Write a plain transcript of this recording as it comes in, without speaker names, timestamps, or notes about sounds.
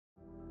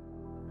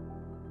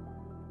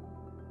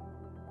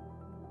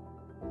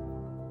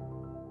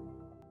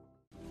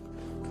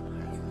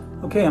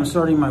Okay, I'm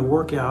starting my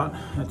workout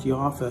at the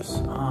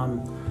office.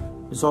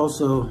 It's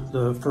also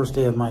the first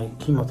day of my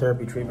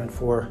chemotherapy treatment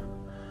for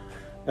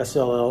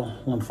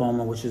SLL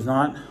lymphoma, which is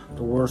not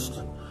the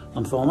worst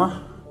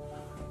lymphoma.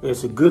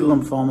 It's a good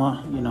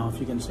lymphoma, you know,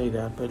 if you can say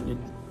that, but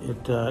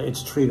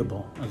it's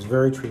treatable. It's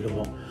very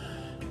treatable.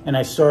 And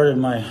I started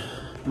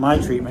my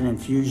treatment,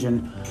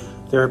 infusion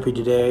therapy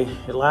today.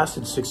 It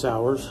lasted 6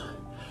 hours.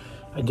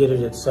 I did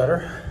it at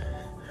Sutter.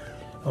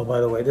 Oh, by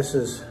the way, this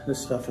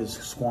stuff is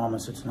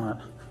squamous. It's not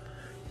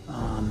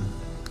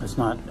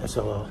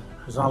SLL.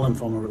 It's not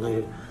lymphoma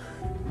related.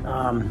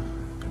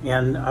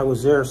 And I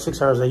was there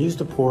 6 hours. I used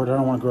a port. I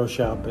don't want to gross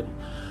out, but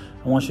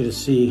I want you to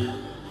see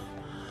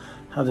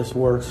how this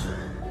works.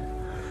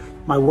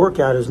 My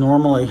workout is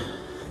normally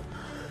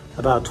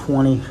about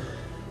 20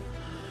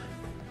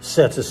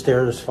 sets of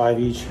stairs, 5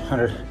 each,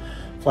 100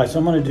 flights. So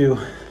I'm going to do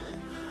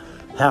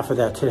half of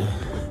that today.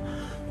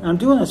 And I'm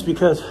doing this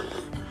because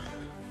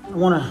I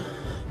want to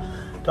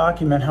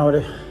document how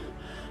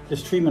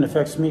this treatment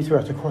affects me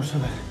throughout the course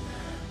of it,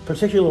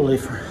 particularly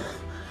for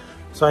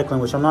cycling,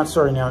 which I'm not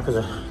starting now because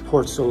the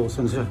port's still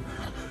sensitive.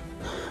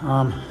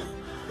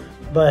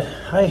 But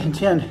I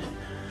intend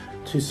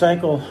to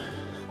cycle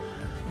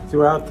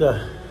throughout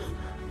the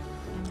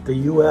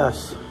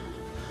U.S.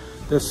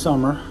 this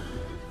summer,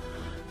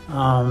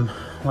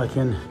 like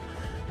in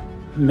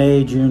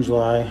May, June,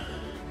 July.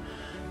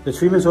 The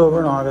treatment's over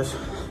in August.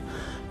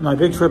 My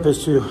big trip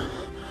is to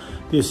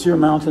the Asir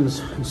Mountains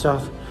in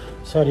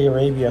Saudi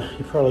Arabia.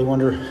 You probably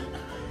wonder,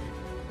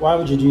 why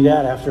would you do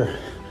that after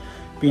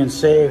being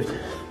saved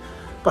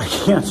by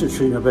cancer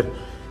treatment? But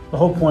the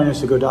whole point is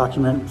to go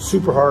document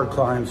super hard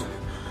climbs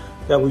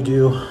that we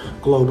do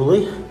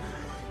globally.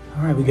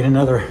 All right, we get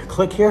another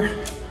click here.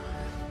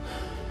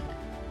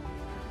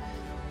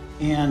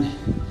 And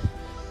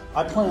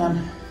I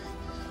plan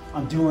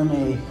on doing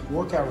a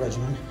workout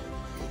regimen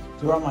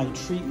throughout my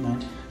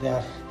treatment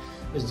that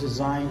is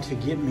designed to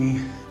get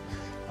me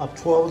up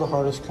 12 of the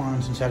hardest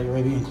climbs in Saudi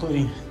Arabia,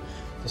 including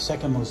the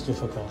second most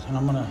difficult. And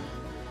I'm gonna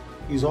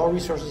use all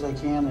resources I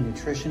can, the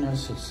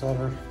nutritionists,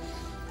 etc.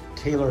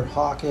 Tayler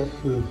Hockett,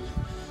 who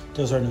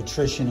does our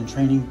nutrition and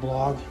training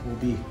blog, will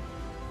be,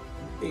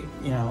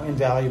 you know,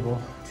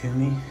 invaluable to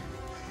me.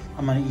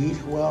 I'm gonna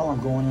eat well.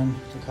 I'm going in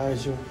to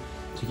Kaiser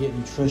to get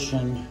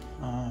nutrition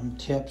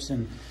tips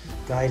and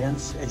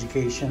guidance,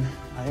 education.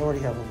 I already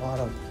have a lot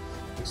of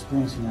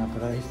experience in that,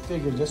 but I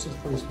figured this is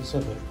pretty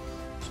specific.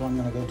 So I'm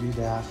gonna go do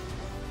that.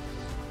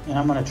 And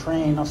I'm gonna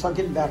train. I'll start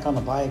getting back on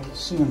the bike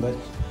soon, but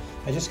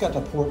I just got the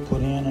port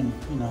put in, and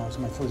you know, it's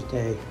my first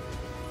day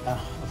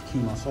of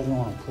chemo, so I don't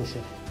wanna push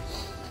it.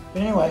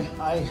 But anyway,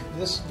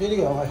 this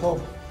video, I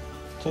hope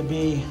to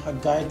be a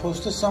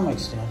guidepost to some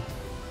extent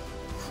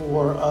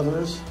for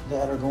others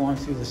that are going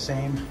through the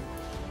same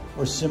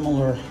or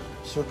similar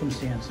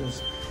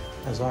circumstances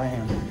as I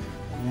am.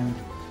 And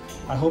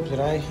I hope that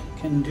I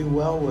can do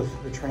well with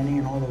the training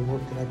and all the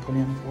work that I put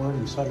in for it,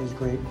 and Sutter's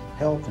great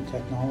help and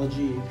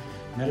technology,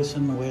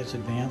 medicine, the way it's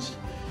advanced.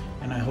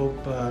 And I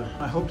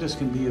hope this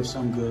can be of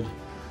some good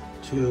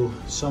to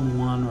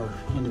someone or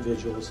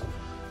individuals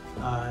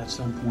at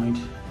some point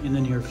in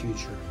the near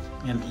future.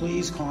 And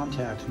please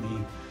contact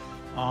me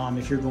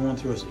if you're going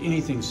through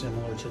anything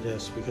similar to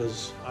this,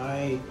 because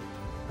I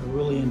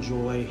really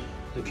enjoy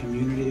the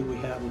community that we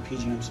have with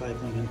PJAMM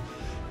cycling, and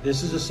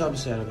this is a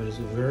subset of it. It's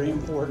a very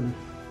important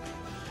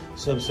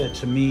subset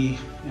to me,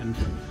 and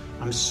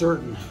I'm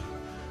certain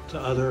to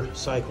other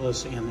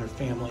cyclists and their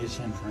families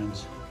and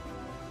friends.